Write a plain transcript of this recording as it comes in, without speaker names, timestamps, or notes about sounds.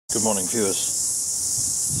Good morning, viewers.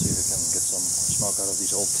 See if we can get some smoke out of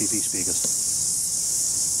these old TV speakers.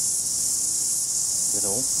 Bit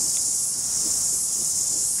old.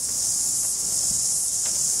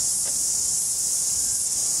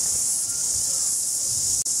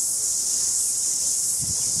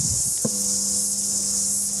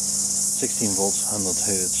 "16 volts, 100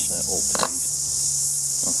 hertz, old TV.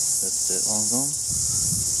 Oh, that's that one gone.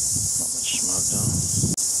 Not much smoke though.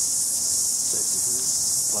 Safety first.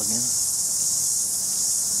 Plug in.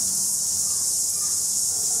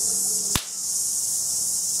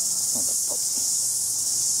 Not a pop.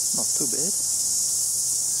 Not too bad.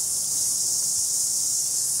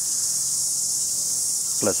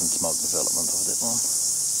 Pleasant smoke development of that one.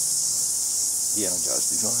 The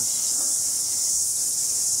energized device.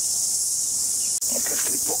 I'll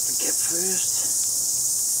quickly pop the cap first.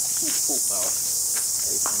 Full power.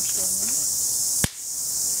 8 amps going in there.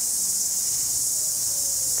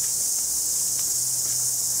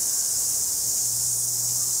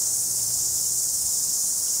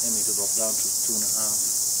 And need to drop down to 2.5.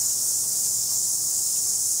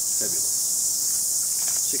 Fabulous.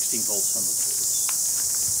 16 volts, 100 hertz.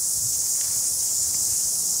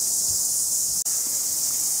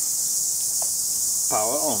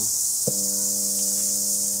 Power on.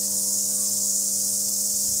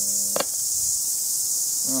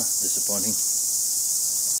 Disappointing.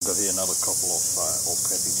 Got here another couple of old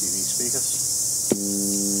crappy TV speakers.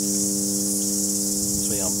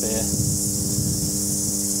 3 ampere.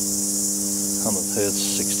 100 hertz,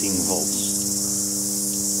 16 volts.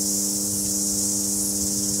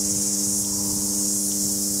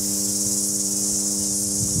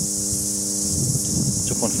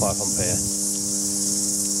 .5 ampere.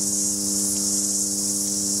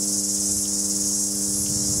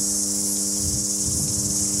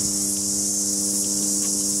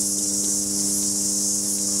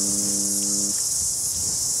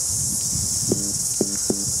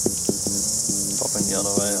 Popping the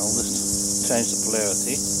other way, I'll just change the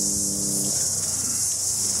polarity.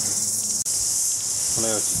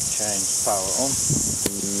 Polarity change, power on.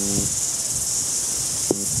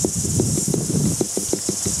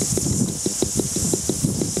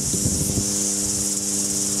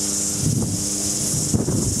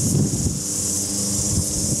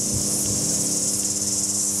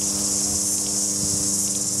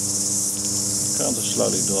 Current is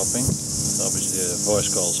slowly dropping. Obviously the voice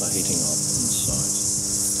calls are heating up inside.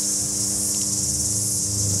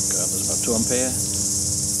 Current is about 2 ampere.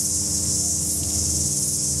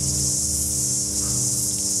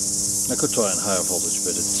 I could try in higher voltage,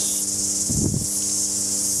 but it's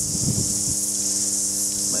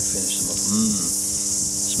might finish them up.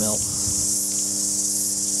 Smell.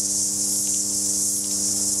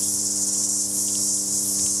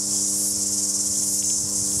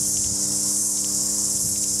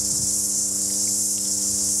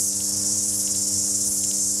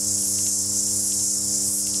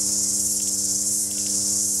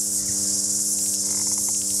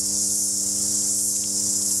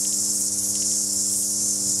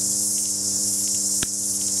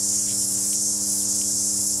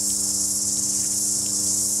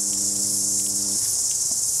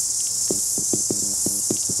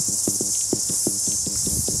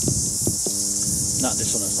 No,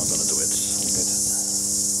 this one is not going to do it. I'll get it.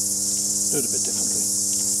 Do it a bit differently.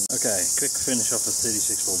 Okay, quick finish off the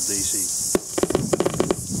 36 volt DC.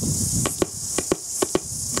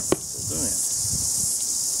 Still doing it.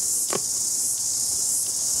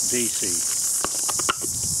 DC.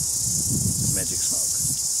 Magic smoke.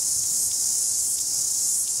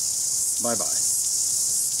 Bye bye.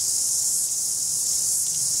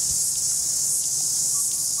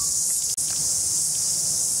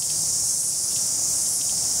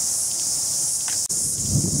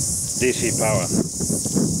 DC power.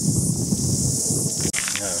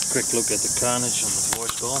 Now a quick look at the carnage on the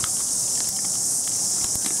voice call.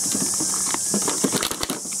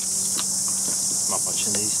 Not much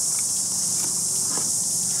in these.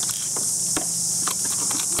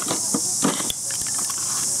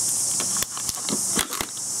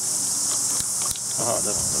 Oh,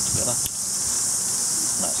 that one looks better.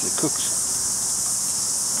 Nicely cooked.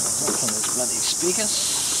 From those bloody speakers.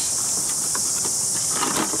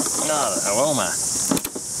 Ah, the aroma.